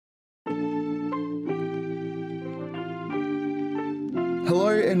Hello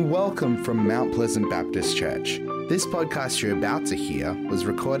and welcome from Mount Pleasant Baptist Church. This podcast you're about to hear was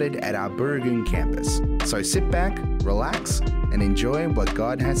recorded at our Burragoon campus. So sit back, relax, and enjoy what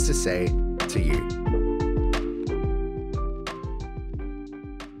God has to say to you.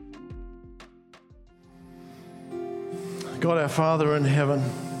 God our Father in heaven,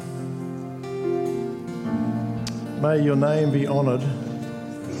 may your name be honoured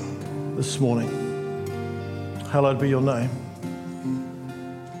this morning. Hallowed be your name.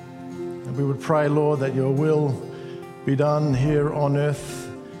 And we would pray, Lord, that your will be done here on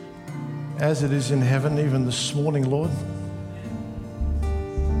earth as it is in heaven, even this morning, Lord.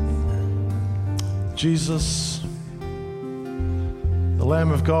 Jesus, the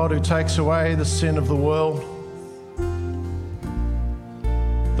Lamb of God who takes away the sin of the world,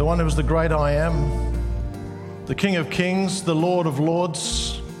 the one who is the great I am, the King of Kings, the Lord of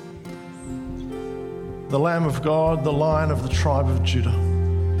Lords, the Lamb of God, the Lion of the tribe of Judah.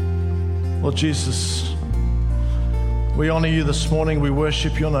 Lord Jesus, we honour you this morning. We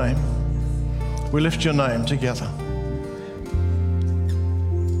worship your name. We lift your name together.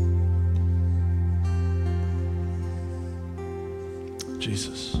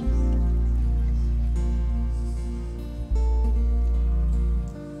 Jesus.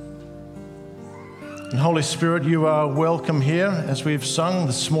 And Holy Spirit, you are welcome here as we've sung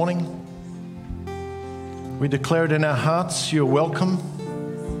this morning. We declare it in our hearts, you're welcome.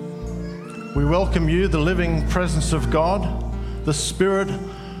 We welcome you, the living presence of God, the Spirit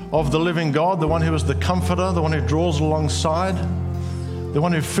of the living God, the one who is the comforter, the one who draws alongside, the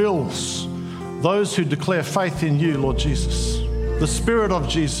one who fills those who declare faith in you, Lord Jesus, the Spirit of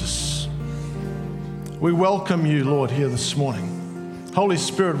Jesus. We welcome you, Lord, here this morning. Holy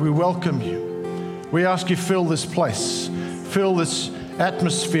Spirit, we welcome you. We ask you fill this place, fill this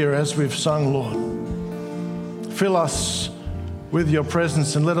atmosphere as we've sung, Lord. Fill us with your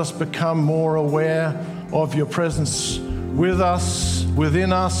presence and let us become more aware of your presence with us,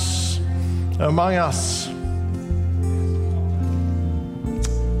 within us, among us.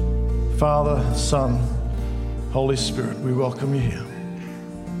 Father, Son, Holy Spirit, we welcome you here.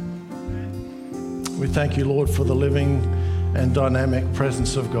 We thank you, Lord, for the living and dynamic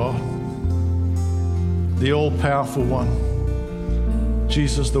presence of God, the all-powerful one,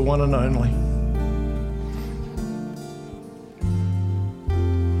 Jesus, the one and only.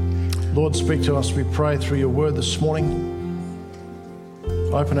 Lord, speak to us, we pray, through your word this morning.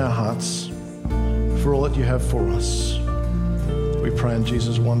 Open our hearts for all that you have for us. We pray in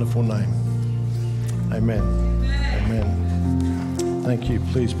Jesus' wonderful name. Amen. Amen. Thank you.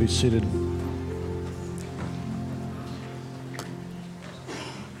 Please be seated.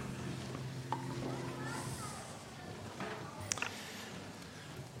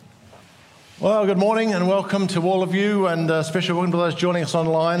 Well, good morning and welcome to all of you, and special welcome to those joining us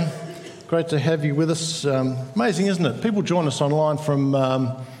online. Great to have you with us. Amazing, isn't it? People join us online from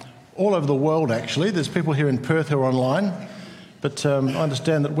all over the world, actually. There's people here in Perth who are online, but I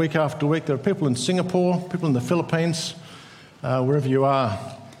understand that week after week there are people in Singapore, people in the Philippines. Wherever you are,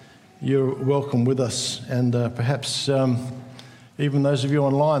 you're welcome with us, and perhaps even those of you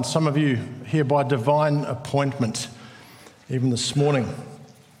online, some of you here by divine appointment, even this morning.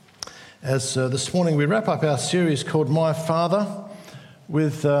 As this morning we wrap up our series called My Father,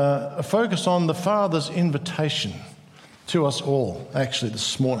 with a focus on the Father's invitation to us all, actually,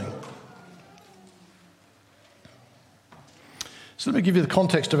 this morning. So let me give you the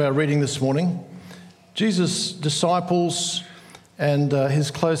context of our reading this morning. Jesus' disciples and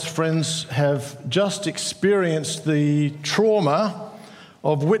his close friends have just experienced the trauma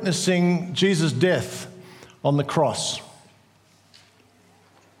of witnessing Jesus' death on the cross.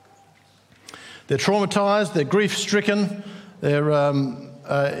 They're traumatized, they're grief-stricken,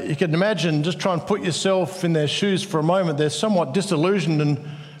 you can imagine, just try and put yourself in their shoes for a moment, they're somewhat disillusioned and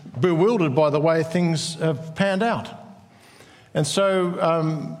bewildered by the way things have panned out. And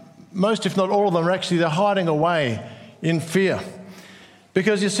so most, if not all of them, they're hiding away in fear.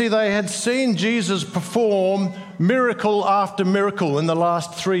 Because you see, they had seen Jesus perform miracle after miracle in the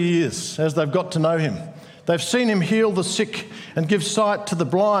last 3 years as they've got to know him. They've seen him heal the sick and give sight to the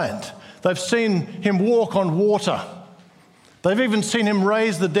blind. They've seen him walk on water. They've even seen him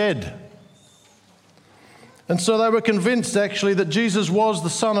raise the dead. And so they were convinced, actually, that Jesus was the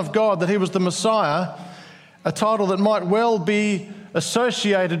Son of God, that he was the Messiah, a title that might well be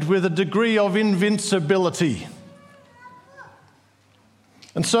associated with a degree of invincibility.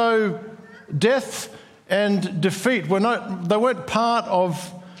 And so death and defeat they weren't part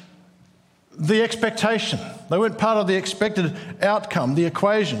of the expectation. They weren't part of the expected outcome, the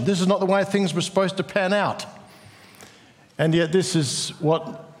equation. This is not the way things were supposed to pan out. And yet this is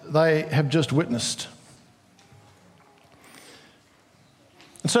what they have just witnessed.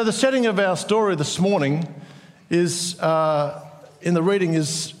 And so the setting of our story this morning is, in the reading,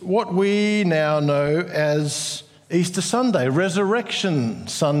 is what we now know as Easter Sunday, Resurrection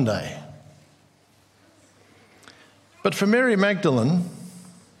Sunday. But for Mary Magdalene,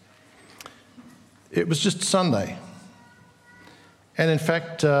 it was just Sunday. And in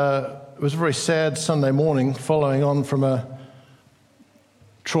fact, it was a very sad Sunday morning following on from a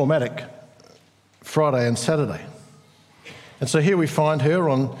traumatic Friday and Saturday. And so here we find her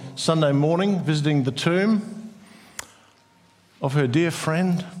on Sunday morning visiting the tomb of her dear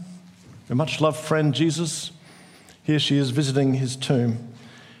friend, her much-loved friend Jesus. Here she is visiting his tomb,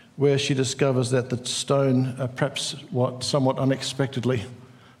 where she discovers that the stone, perhaps somewhat unexpectedly,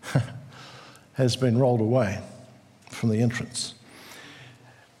 has been rolled away from the entrance.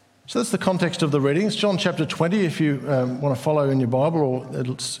 So that's the context of the reading. It's John chapter 20, if you want to follow in your Bible, or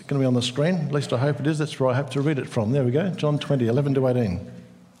it's going to be on the screen. At least I hope it is. That's where I hope to read it from. There we go, John 20, 11 to 18.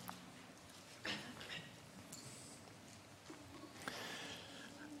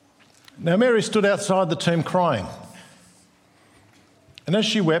 Now Mary stood outside the tomb crying. And as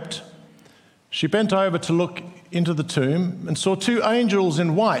she wept, she bent over to look into the tomb and saw two angels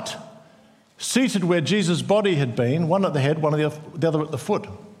in white seated where Jesus' body had been, one at the head, one at the other at the foot.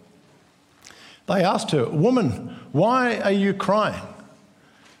 They asked her, "Woman, why are you crying?"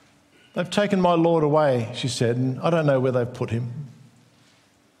 "They've taken my Lord away," she said, "and I don't know where they've put him."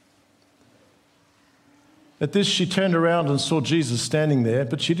 At this, she turned around and saw Jesus standing there,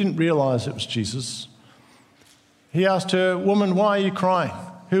 but she didn't realise it was Jesus. He asked her, "Woman, why are you crying?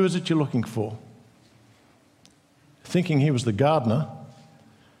 Who is it you're looking for?" Thinking he was the gardener,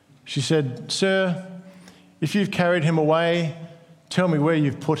 she said, "Sir, if you've carried him away, tell me where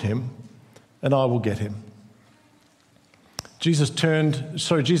you've put him, and I will get him." Jesus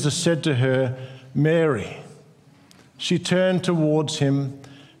said to her, "Mary." She turned towards him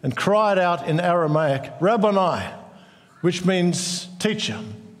and cried out in Aramaic, "Rabboni," which means teacher.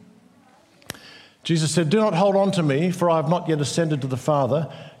 Jesus said, "Do not hold on to me, for I have not yet ascended to the Father.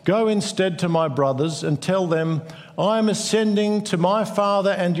 Go instead to my brothers and tell them, I am ascending to my Father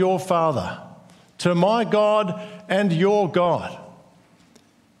and your Father, to my God and your God."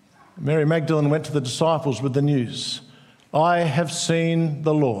 Mary Magdalene went to the disciples with the news, "I have seen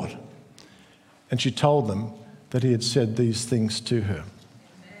the Lord." And she told them that he had said these things to her.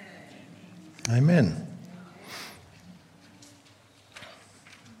 Amen.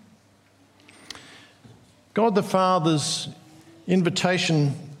 God the Father's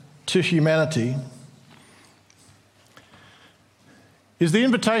invitation to humanity is the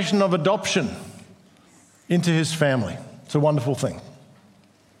invitation of adoption into his family. It's a wonderful thing.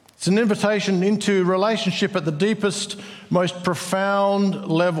 It's an invitation into relationship at the deepest, most profound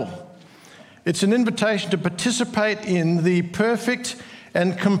level. It's an invitation to participate in the perfect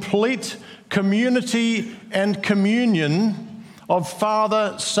and complete community and communion of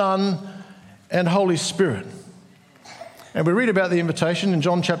Father, Son, and Holy Spirit. And we read about the invitation in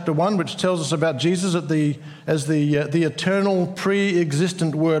John chapter 1, which tells us about Jesus as the eternal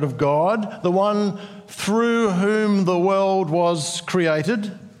pre-existent Word of God, the one through whom the world was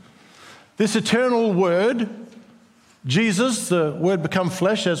created. This eternal Word, Jesus, the Word become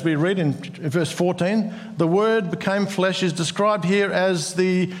flesh, as we read in verse 14, the Word became flesh is described here as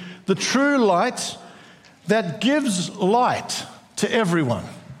the true light that gives light to everyone.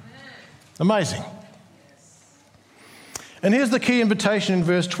 Amazing. And here's the key invitation in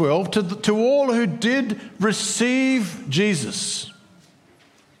verse 12, to all who did receive Jesus.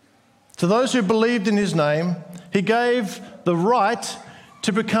 To those who believed in his name, he gave the right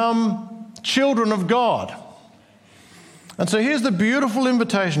to become children of God. And so here's the beautiful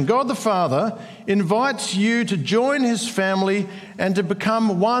invitation. God the Father invites you to join his family and to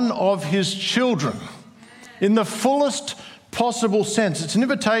become one of his children in the fullest possible sense. It's an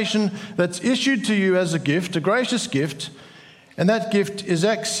invitation that's issued to you as a gift, a gracious gift, and that gift is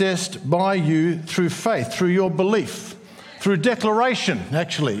accessed by you through faith, through your belief, through declaration,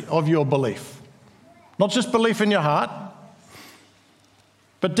 actually, of your belief. Not just belief in your heart,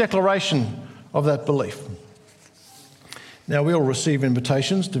 but declaration of that belief. Now, we all receive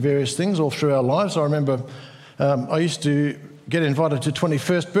invitations to various things all through our lives. I remember I used to get invited to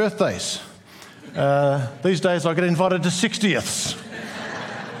 21st birthdays. These days I get invited to 60ths.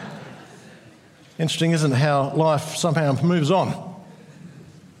 Interesting, isn't it, how life somehow moves on.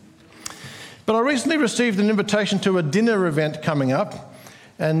 But I recently received an invitation to a dinner event coming up,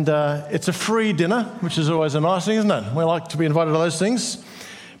 and it's a free dinner, which is always a nice thing, isn't it? We like to be invited to those things.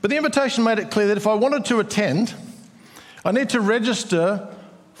 But the invitation made it clear that if I wanted to attend, I need to register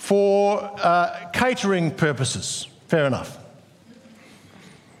for catering purposes. Fair enough.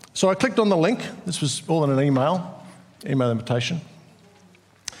 So I clicked on the link. This was all in an email invitation.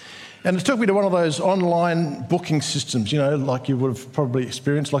 And it took me to one of those online booking systems, like you would have probably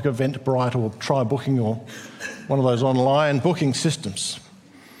experienced, like Eventbrite or Try Booking or one of those online booking systems,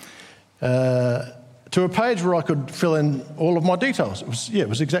 to a page where I could fill in all of my details. It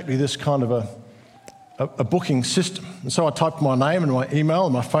was exactly this kind of a booking system. And so I typed my name and my email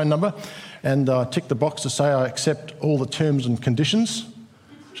and my phone number, and I ticked the box to say I accept all the terms and conditions,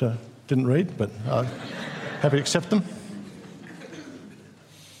 which I didn't read, but I'm happy to accept them.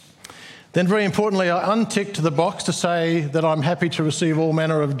 Then, very importantly, I unticked the box to say that I'm happy to receive all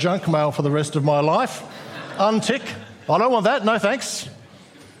manner of junk mail for the rest of my life. Untick. I don't want that. No, thanks.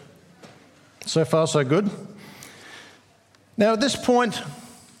 So far, so good. Now, at this point,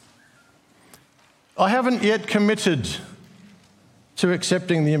 I haven't yet committed to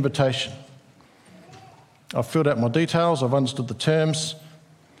accepting the invitation. I've filled out my details. I've understood the terms.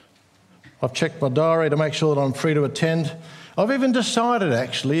 I've checked my diary to make sure that I'm free to attend. I've even decided,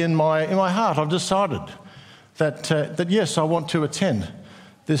 actually, in my heart, I've decided that yes, I want to attend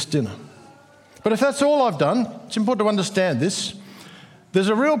this dinner. But if that's all I've done, it's important to understand this. There's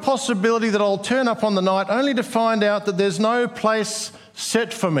a real possibility that I'll turn up on the night only to find out that there's no place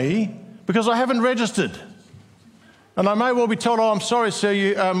set for me because I haven't registered. And I may well be told, I'm sorry, sir,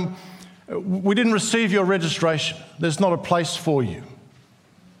 we didn't receive your registration. There's not a place for you.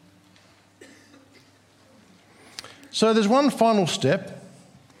 So there's one final step.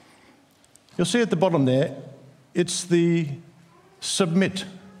 You'll see at the bottom there, it's the submit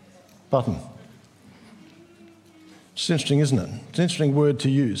button. It's interesting, isn't it? It's an interesting word to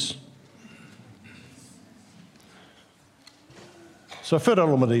use. So I filled out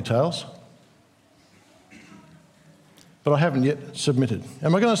all my details, but I haven't yet submitted.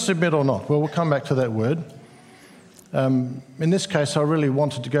 Am I going to submit or not? Well, we'll come back to that word. In this case, I really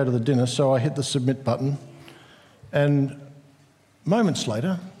wanted to go to the dinner, so I hit the submit button. And moments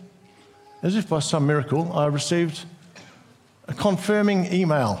later, as if by some miracle, I received a confirming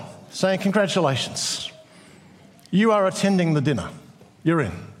email saying, congratulations, you are attending the dinner. You're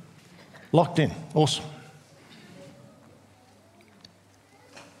in. Locked in. Awesome.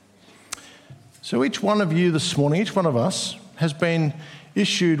 So each one of you this morning, each one of us, has been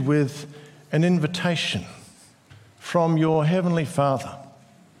issued with an invitation from your Heavenly Father.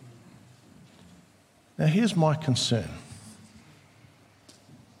 Now, here's my concern.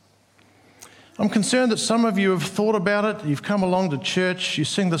 I'm concerned that some of you have thought about it. You've come along to church, you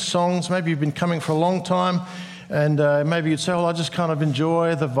sing the songs, maybe you've been coming for a long time, and maybe you'd say, well, I just kind of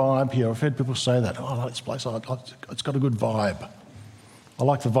enjoy the vibe here. I've heard people say that. Oh, I like this place. It's got a good vibe. I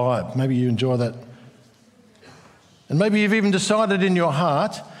like the vibe. Maybe you enjoy that. And maybe you've even decided in your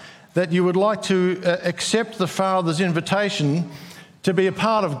heart that you would like to accept the Father's invitation to be a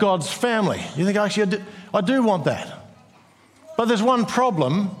part of God's family. You think, actually, I do want that. But there's one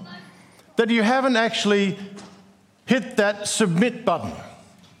problem, that you haven't actually hit that submit button.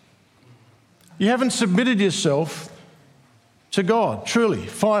 You haven't submitted yourself to God, truly,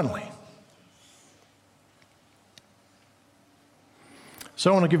 finally. So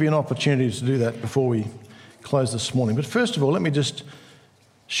I want to give you an opportunity to do that before we close this morning. But first of all, let me just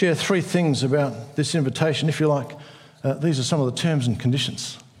share 3 things about this invitation, if you like. These are some of the terms and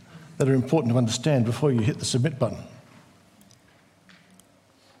conditions that are important to understand before you hit the submit button.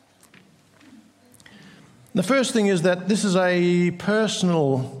 The first thing is that this is a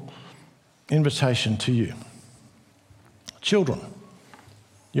personal invitation to you. Children,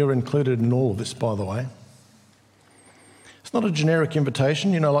 you're included in all of this, by the way. It's not a generic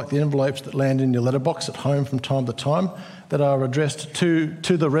invitation, like the envelopes that land in your letterbox at home from time to time that are addressed to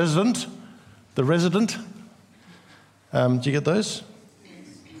the resident. The resident. Do you get those?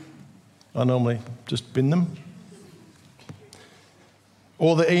 I normally just bin them.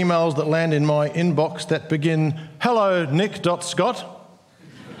 Or the emails that land in my inbox that begin, hello, Nick.Scott.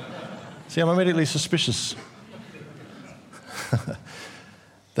 See, I'm immediately suspicious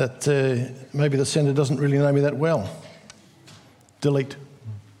that maybe the sender doesn't really know me that well. Delete.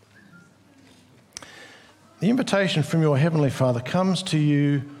 The invitation from your Heavenly Father comes to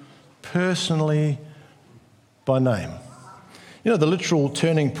you personally by name. The literal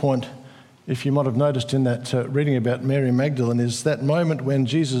turning point, if you might have noticed in that reading about Mary Magdalene, is that moment when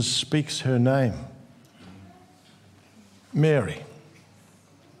Jesus speaks her name. Mary.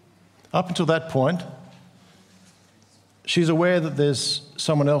 Up until that point, she's aware that there's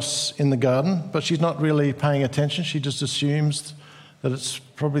someone else in the garden, but she's not really paying attention. She just assumes that it's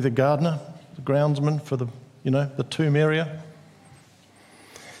probably the gardener, the groundsman for the the tomb area.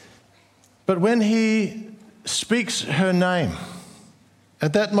 But when he speaks her name,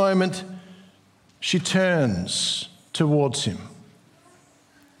 at that moment, she turns towards him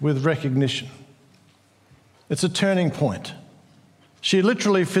with recognition. It's a turning point. She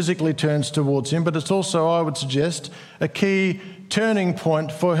literally, physically turns towards him, but it's also, I would suggest, a key turning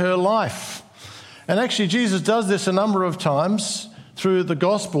point for her life. And actually, Jesus does this a number of times through the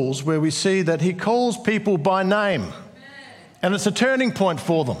Gospels, where we see that he calls people by name. And it's a turning point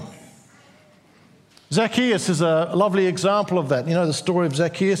for them. Zacchaeus is a lovely example of that. You know the story of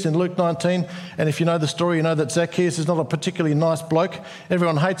Zacchaeus in Luke 19? And if you know the story, you know that Zacchaeus is not a particularly nice bloke.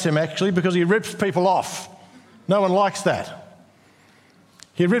 Everyone hates him, actually, because he rips people off. No one likes that.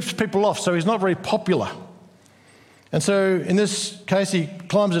 He rips people off, so he's not very popular. And so in this case, he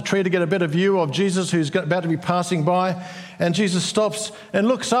climbs a tree to get a better view of Jesus, who's about to be passing by. And Jesus stops and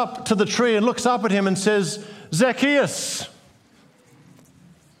looks up to the tree and looks up at him and says, "Zacchaeus,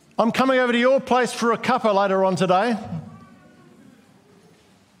 I'm coming over to your place for a cuppa later on today."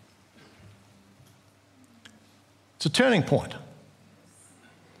 It's a turning point.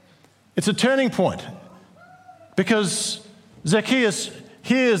 It's a turning point because Zacchaeus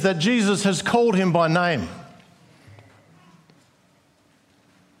hears that Jesus has called him by name.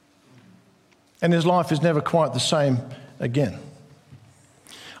 And his life is never quite the same again.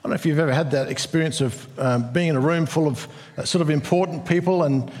 I don't know if you've ever had that experience of being in a room full of sort of important people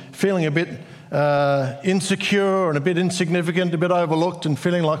and feeling a bit insecure and a bit insignificant, a bit overlooked, and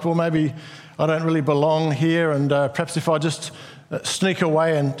feeling like, well, maybe I don't really belong here, and perhaps if I just sneak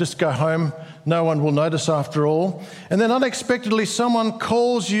away and just go home, no one will notice after all. And then unexpectedly someone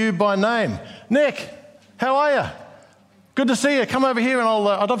calls you by name. "Nick, how are you? Good to see you. Come over here and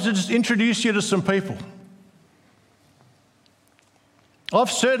I'd love to just introduce you to some people."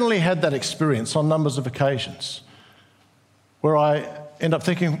 I've certainly had that experience on numbers of occasions where I end up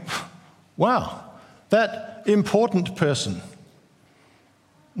thinking, wow, that important person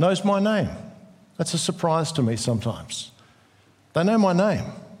knows my name. That's a surprise to me sometimes. They know my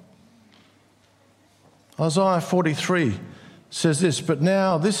name. Isaiah 43 says this, "But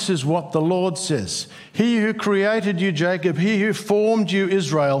now this is what the Lord says. He who created you, Jacob, he who formed you,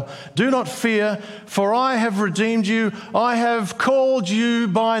 Israel, do not fear, for I have redeemed you. I have called you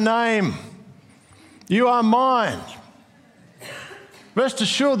by name. You are mine." Rest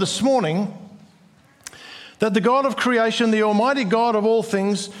assured this morning that the God of creation, the Almighty God of all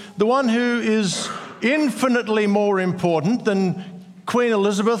things, the one who is infinitely more important than Queen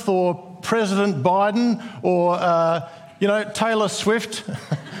Elizabeth or President Biden or Taylor Swift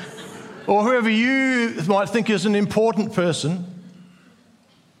or whoever you might think is an important person,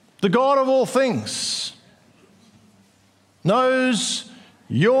 the God of all things knows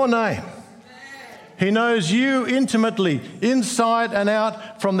your name. He knows you intimately, inside and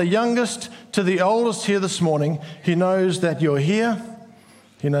out, from the youngest to the oldest here this morning. He knows that you're here.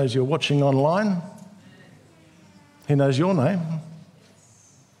 He knows you're watching online. He knows your name.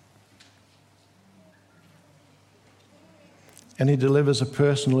 And he delivers a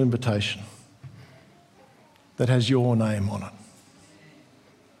personal invitation that has your name on it.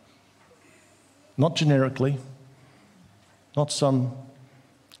 Not generically, not some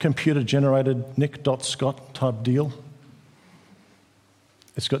computer-generated Nick.Scott type deal.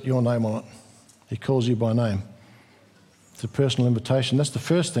 It's got your name on it. He calls you by name. It's a personal invitation. That's the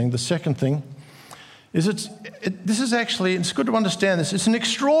first thing. The second thing is it's good to understand this. It's an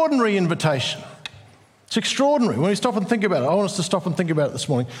extraordinary invitation. It's extraordinary. When we stop and think about it, I want us to stop and think about it this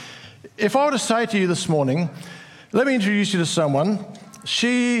morning. If I were to say to you this morning, let me introduce you to someone.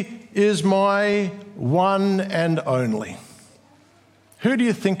 She is my one and only. Who do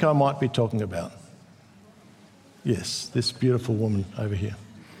you think I might be talking about? Yes, this beautiful woman over here.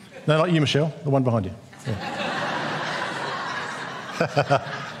 No, not you, Michelle, the one behind you. Yeah.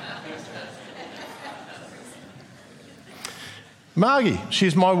 Margie,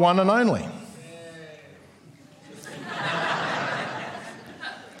 she's my one and only.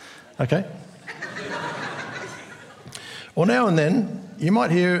 Okay. Well, now and then, you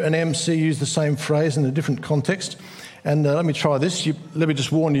might hear an MC use the same phrase in a different context. And let me try this. Let me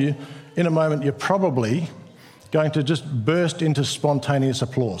just warn you, in a moment, you're probably going to just burst into spontaneous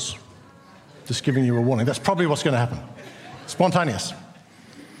applause. Just giving you a warning. That's probably what's going to happen. Spontaneous.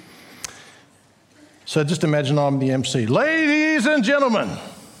 So just imagine I'm the MC. Ladies and gentlemen,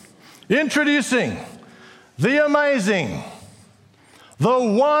 introducing the amazing, the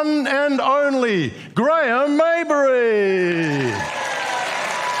one and only Graham Maybury.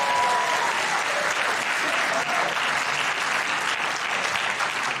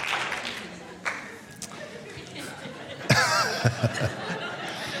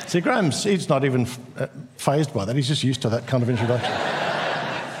 See, he's not even fazed by that. He's just used to that kind of introduction.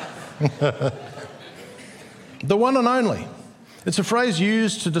 The one and only. It's a phrase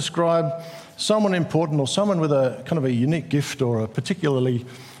used to describe someone important or someone with a kind of a unique gift or a particularly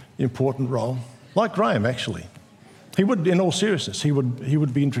important role, like Graham, actually. He would, in all seriousness, he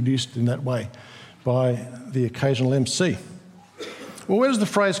would be introduced in that way by the occasional MC. Well, where does the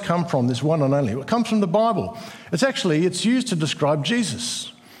phrase come from, this one and only? Well, it comes from the Bible. It's used to describe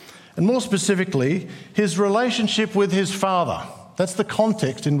Jesus, and more specifically, his relationship with his Father. That's the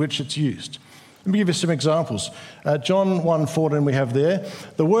context in which it's used. Let me give you some examples. John 1:14 we have there.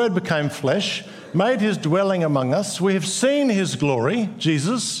 The Word became flesh, made his dwelling among us. We have seen his glory,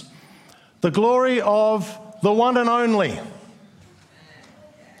 Jesus, the glory of the one and only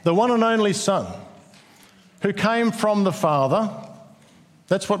Son, who came from the Father.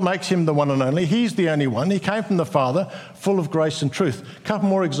 That's what makes him the one and only. He's the only one. He came from the Father, full of grace and truth. A couple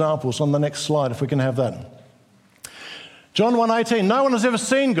more examples on the next slide, if we can have that. John 1:18, no one has ever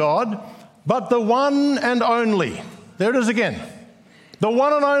seen God, but the one and only. There it is again. The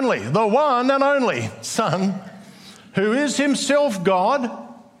one and only Son, who is himself God.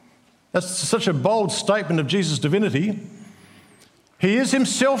 That's such a bold statement of Jesus' divinity. He is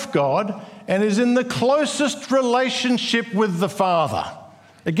himself God and is in the closest relationship with the Father.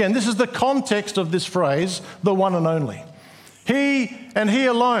 Again, this is the context of this phrase, the one and only. He and he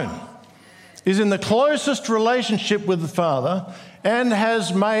alone is in the closest relationship with the Father and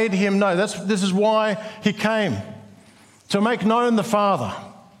has made him known. This is why he came, to make known the Father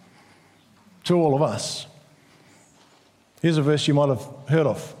to all of us. Here's a verse you might have heard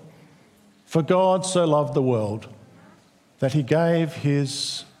of. For God so loved the world that he gave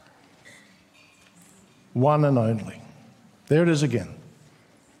his one and only. There it is again.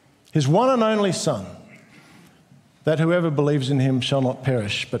 His one and only Son, that whoever believes in him shall not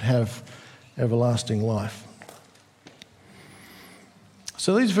perish but have everlasting life.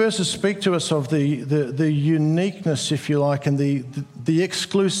 So these verses speak to us of the uniqueness, if you like, and the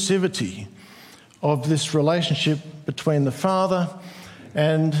exclusivity of this relationship between the Father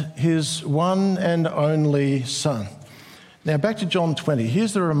and his one and only Son. Now back to John 20.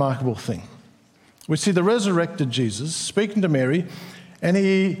 Here's the remarkable thing. We see the resurrected Jesus speaking to Mary, and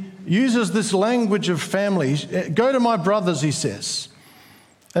he uses this language of family. Go to my brothers, he says,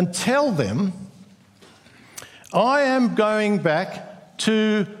 and tell them, I am going back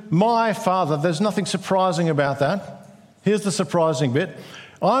to my Father. There's nothing surprising about that. Here's the surprising bit.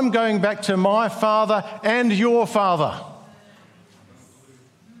 I'm going back to my Father and your Father.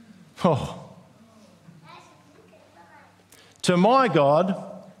 Oh. To my God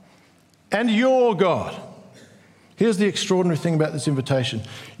and your God. Here's the extraordinary thing about this invitation.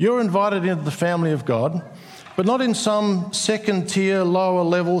 You're invited into the family of God, but not in some second-tier,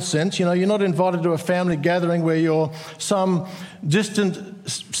 lower-level sense. You know, you're not invited to a family gathering where you're some distant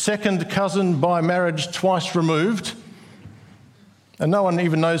second cousin by marriage twice removed, and no one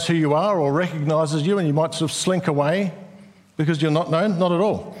even knows who you are or recognises you, and you might sort of slink away because you're not known. Not at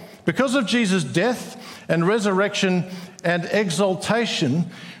all. Because of Jesus' death and resurrection and exaltation,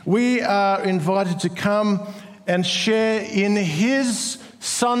 we are invited to come and share in his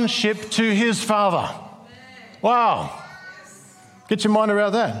sonship to his Father. Wow. Get your mind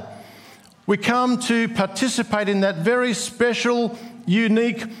around that. We come to participate in that very special,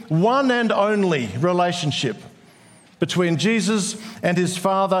 unique, one and only relationship between Jesus and his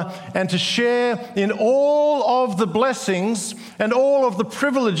Father, and to share in all of the blessings and all of the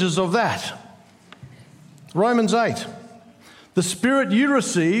privileges of that. Romans 8. The Spirit you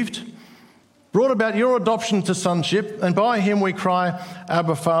received brought about your adoption to sonship, and by him we cry,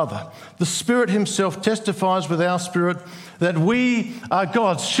 Abba, Father. The Spirit himself testifies with our spirit that we are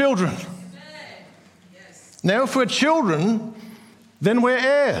God's children. Yes. Now, if we're children, then we're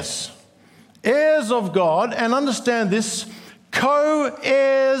heirs. Heirs of God, and understand this,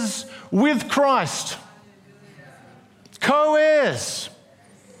 co-heirs with Christ. Co-heirs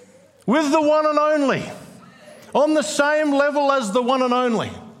with the one and only, on the same level as the one and only.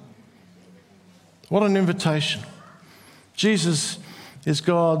 What an invitation. Jesus is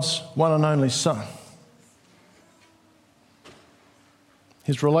God's one and only Son.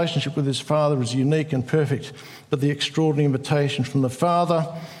 His relationship with his Father is unique and perfect, but the extraordinary invitation from the Father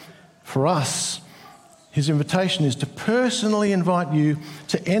for us, his invitation is to personally invite you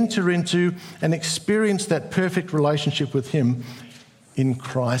to enter into and experience that perfect relationship with him in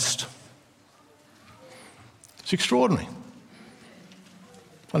Christ. It's extraordinary.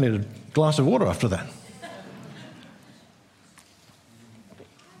 I need a glass of water after that.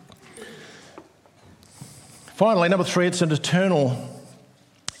 Finally, number 3, it's an eternal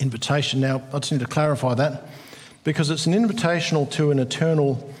invitation. Now, I just need to clarify that because it's an invitational to an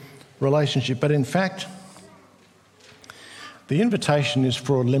eternal relationship. But in fact, the invitation is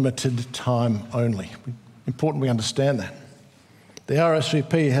for a limited time only. Important we understand that. The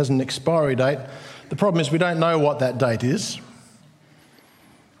RSVP has an expiry date. The problem is we don't know what that date is.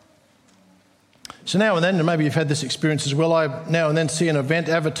 So now and then, and maybe you've had this experience as well, I now and then see an event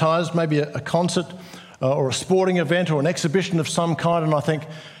advertised, maybe a concert or a sporting event or an exhibition of some kind, and I think,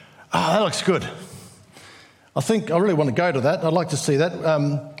 that looks good. I really want to go to that. I'd like to see that.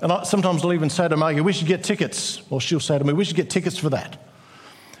 And sometimes I'll even say to Margie, we should get tickets. Or she'll say to me, we should get tickets for that.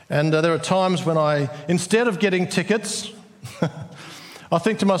 And there are times when instead of getting tickets, I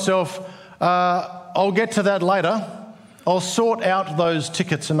think to myself, I'll get to that later. I'll sort out those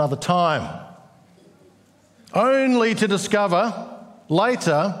tickets another time. Only to discover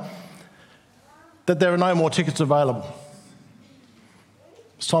later that there are no more tickets available.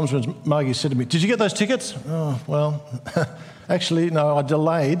 There's times when Margie said to me, did you get those tickets? Oh, well, actually, no, I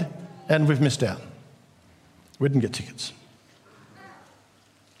delayed and we've missed out. We didn't get tickets.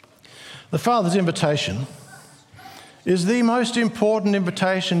 The Father's invitation is the most important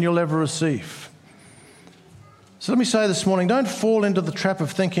invitation you'll ever receive. So let me say this morning, don't fall into the trap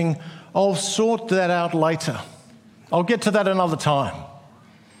of thinking, I'll sort that out later. I'll get to that another time.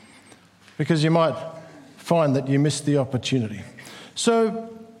 Because you might find that you missed the opportunity.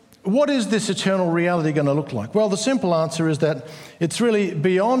 So what is this eternal reality going to look like? Well, the simple answer is that it's really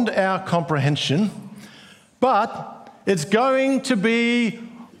beyond our comprehension, but it's going to be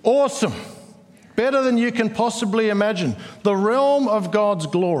awesome. Better than you can possibly imagine. The realm of God's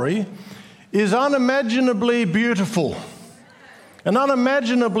glory is unimaginably beautiful and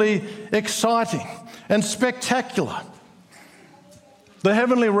unimaginably exciting and spectacular. The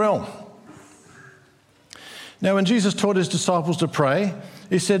heavenly realm. Now, when Jesus taught his disciples to pray,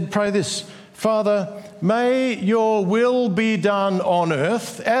 he said, pray this, Father, may your will be done on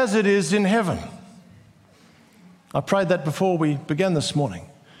earth as it is in heaven. I prayed that before we began this morning.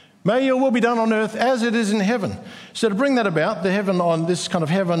 May your will be done on earth as it is in heaven. So to bring that about, this kind of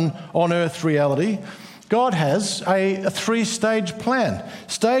heaven on earth reality, God has a 3-stage plan.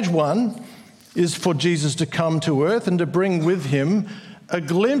 Stage 1 is for Jesus to come to earth and to bring with him a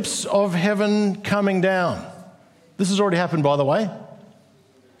glimpse of heaven coming down. This has already happened, by the way,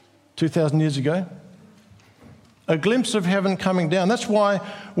 2,000 years ago. A glimpse of heaven coming down. That's why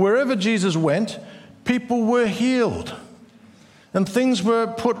wherever Jesus went, people were healed and things were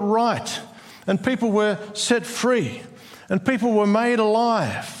put right and people were set free and people were made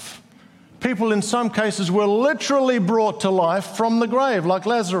alive. People in some cases were literally brought to life from the grave, like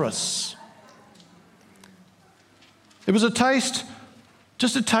Lazarus. It was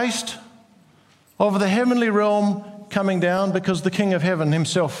just a taste of the heavenly realm coming down because the King of Heaven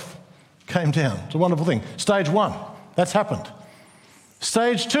himself came down. It's a wonderful thing. Stage 1, that's happened.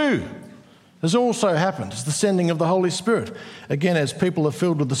 Stage 2 has also happened. It's the sending of the Holy Spirit. Again, as people are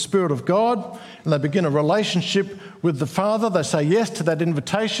filled with the Spirit of God and they begin a relationship with the Father, they say yes to that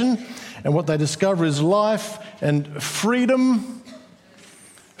invitation, and what they discover is life and freedom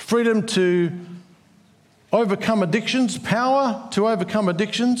to overcome addictions, power to overcome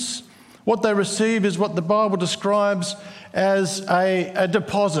addictions. What they receive is what the Bible describes as a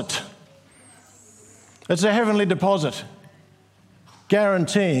deposit. It's a heavenly deposit,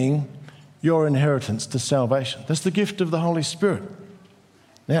 guaranteeing your inheritance to salvation. That's the gift of the Holy Spirit.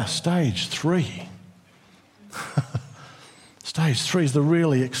 Now, stage 3. Stage 3 is the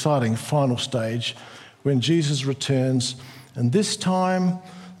really exciting final stage when Jesus returns, and this time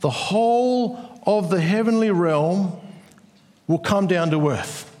the whole of the heavenly realm will come down to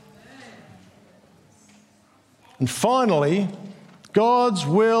earth. And finally, God's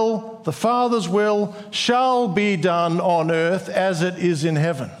will, the Father's will, shall be done on earth as it is in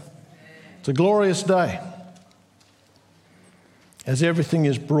heaven. It's a glorious day as everything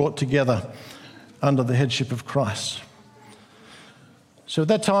is brought together under the headship of Christ. So at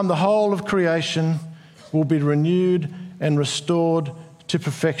that time, the whole of creation will be renewed and restored to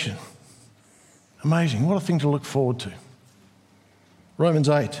perfection. Amazing. What a thing to look forward to. Romans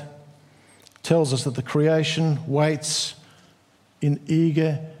 8 tells us that the creation waits in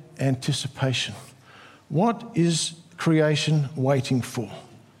eager anticipation. What is creation waiting for?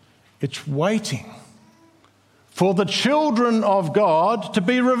 It's waiting for the children of God to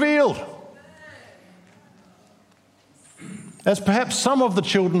be revealed. As perhaps some of the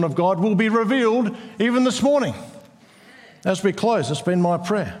children of God will be revealed even this morning. As we close, that's been my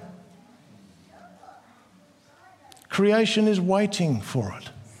prayer. Creation is waiting for it.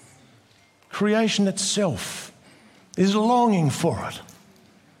 Creation itself is longing for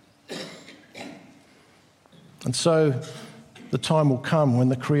it. And so the time will come when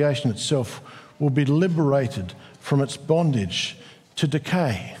the creation itself will be liberated from its bondage to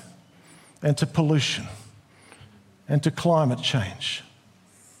decay and to pollution and to climate change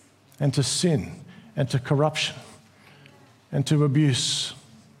and to sin and to corruption and to abuse.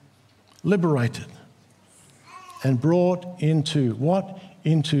 Liberated and brought into what?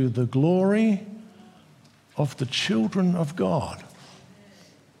 Into the glory of the children of God.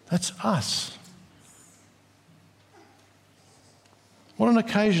 That's us. What an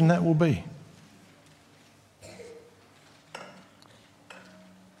occasion that will be.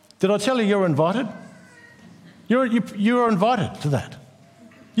 Did I tell you you're invited? You're invited to that.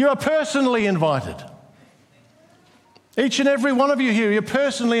 You are personally invited. Each and every one of you here, you're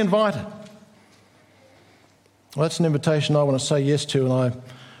personally invited. Well, that's an invitation I want to say yes to, and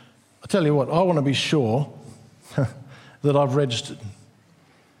I tell you what, I want to be sure that I've registered.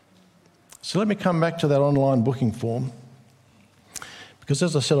 So let me come back to that online booking form, because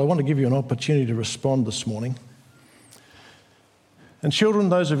as I said, I want to give you an opportunity to respond this morning. And children,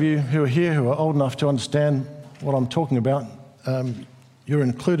 those of you who are here who are old enough to understand what I'm talking about, you're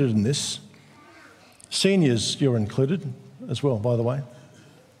included in this. Seniors, you're included as well, by the way.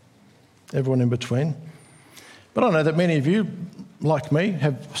 Everyone in between. But I know that many of you, like me,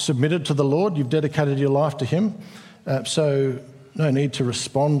 have submitted to the Lord. You've dedicated your life to Him. So no need to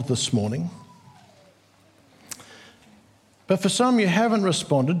respond this morning. But for some, you haven't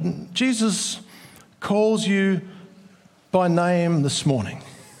responded. Jesus calls you by name this morning,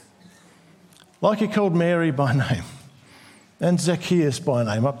 like He called Mary by name and Zacchaeus by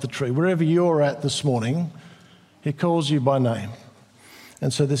name up the tree. Wherever you're at this morning, He calls you by name.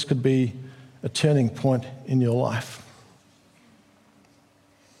 And so this could be a turning point in your life.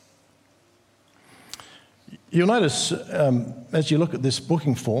 You'll notice as you look at this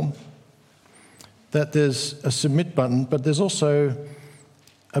booking form that there's a submit button, but there's also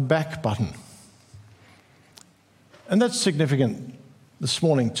a back button. And that's significant this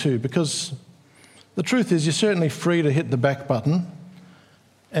morning too, because the truth is you're certainly free to hit the back button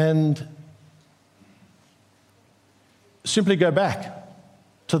and simply go back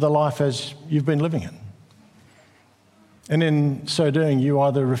to the life as you've been living it. And in so doing, you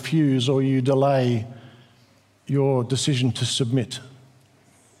either refuse or you delay your decision to submit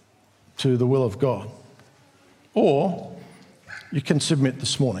to the will of God. Or you can submit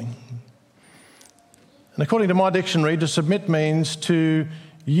this morning. And according to my dictionary, to submit means to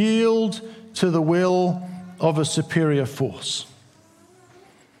yield to the will of a superior force.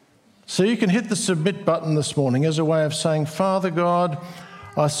 So you can hit the submit button this morning as a way of saying, Father God,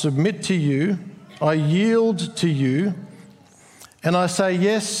 I submit to you, I yield to you, and I say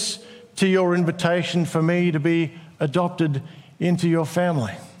yes to your invitation for me to be adopted into your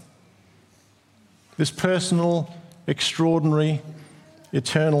family. This personal, extraordinary,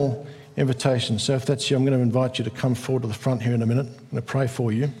 eternal invitation. So if that's you, I'm going to invite you to come forward to the front here in a minute. I'm going to pray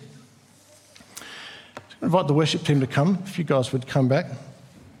for you. I invite the worship team to come, if you guys would come back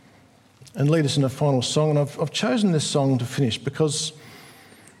and lead us in a final song. And I've chosen this song to finish because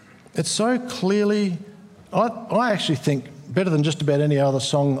it's so clearly, I actually think, better than just about any other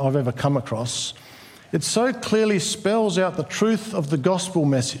song I've ever come across. It so clearly spells out the truth of the gospel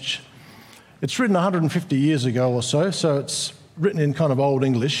message. It's written 150 years ago or so it's written in kind of old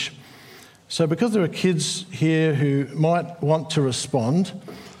English. So because there are kids here who might want to respond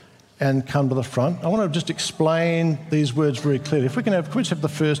and come to the front, I want to just explain these words very clearly. If we can we just have the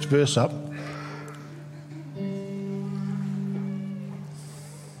first verse up.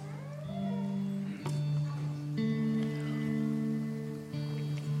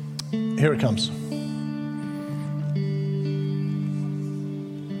 Here it comes.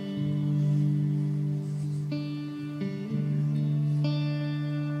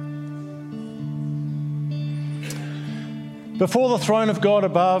 Before the throne of God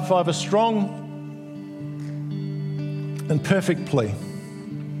above, I have a strong and perfect plea.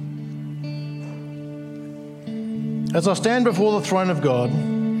 As I stand before the throne of God,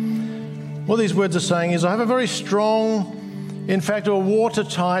 what these words are saying is I have a very strong, in fact, a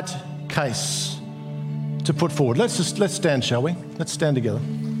watertight case to put forward. Let's stand, shall we? Let's stand together.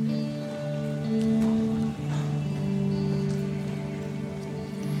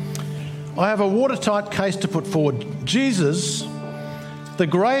 I have a watertight case to put forward. Jesus, the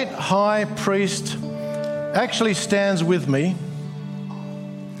great high priest, actually stands with me,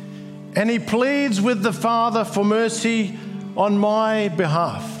 and he pleads with the Father for mercy on my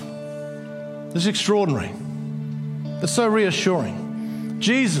behalf. This is extraordinary. It's so reassuring.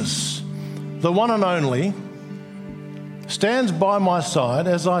 Jesus, the one and only, stands by my side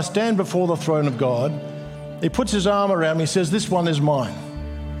as I stand before the throne of God. He puts his arm around me, says, this one is mine.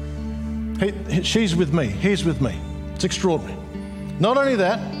 She's with me, he's with me. It's extraordinary. Not only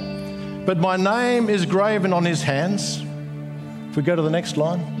that, but my name is graven on his hands. If we go to the next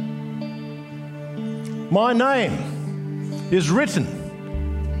line. My name is written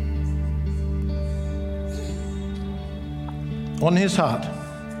on his heart.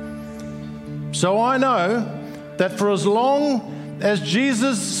 So I know that for as long as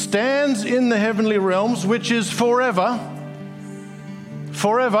Jesus stands in the heavenly realms, which is forever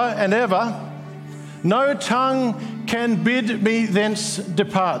and ever, no tongue can bid me thence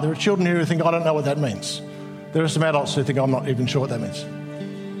depart. There are children here who think, I don't know what that means. There are some adults who think, I'm not even sure what that means.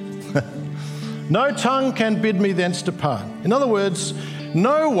 No tongue can bid me thence depart. In other words,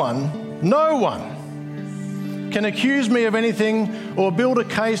 no one can accuse me of anything or build a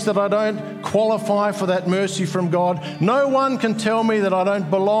case that I don't qualify for that mercy from God. No one can tell me that I don't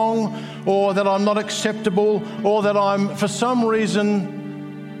belong or that I'm not acceptable or that I'm, for some reason,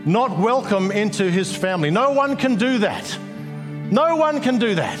 not welcome into his family. No one can do that. No one can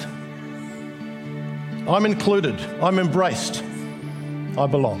do that. I'm included. I'm embraced. I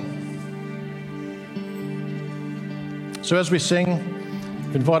belong. So as we sing,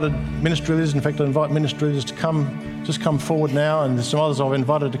 I've invited ministry leaders. In fact, I invite ministry leaders to come forward now, and there's some others I've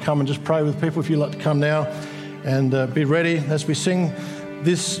invited to come and just pray with people if you'd like to come now and be ready as we sing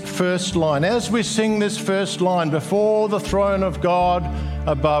this first line. As we sing this first line, before the throne of God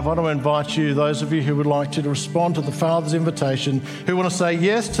above, I want to invite you, those of you who would like to respond to the Father's invitation, who want to say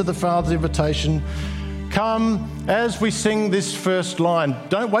yes to the Father's invitation, come as we sing this first line.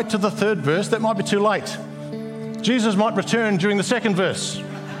 Don't wait till the third verse, that might be too late. Jesus might return during the second verse.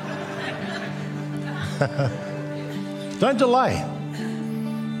 Don't delay.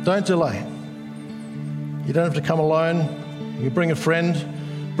 Don't delay. You don't have to come alone. You can bring a friend,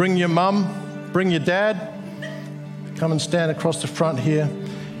 bring your mum, bring your dad. Come and stand across the front here,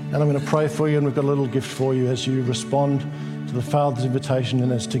 and I'm going to pray for you, and we've got a little gift for you as you respond to the Father's invitation,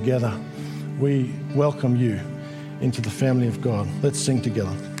 and as together we welcome you into the family of God. Let's sing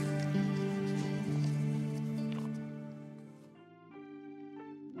together.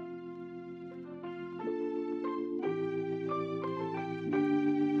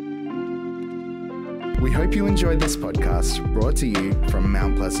 We hope you enjoyed this podcast brought to you from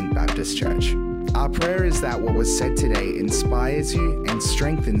Mount Pleasant Baptist Church. Our prayer is that what was said today inspires you and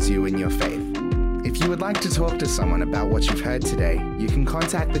strengthens you in your faith. If you would like to talk to someone about what you've heard today, you can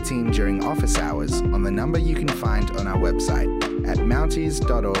contact the team during office hours on the number you can find on our website at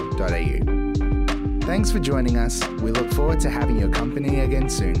mounties.org.au. Thanks for joining us. We look forward to having your company again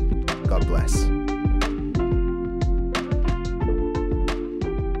soon. God bless.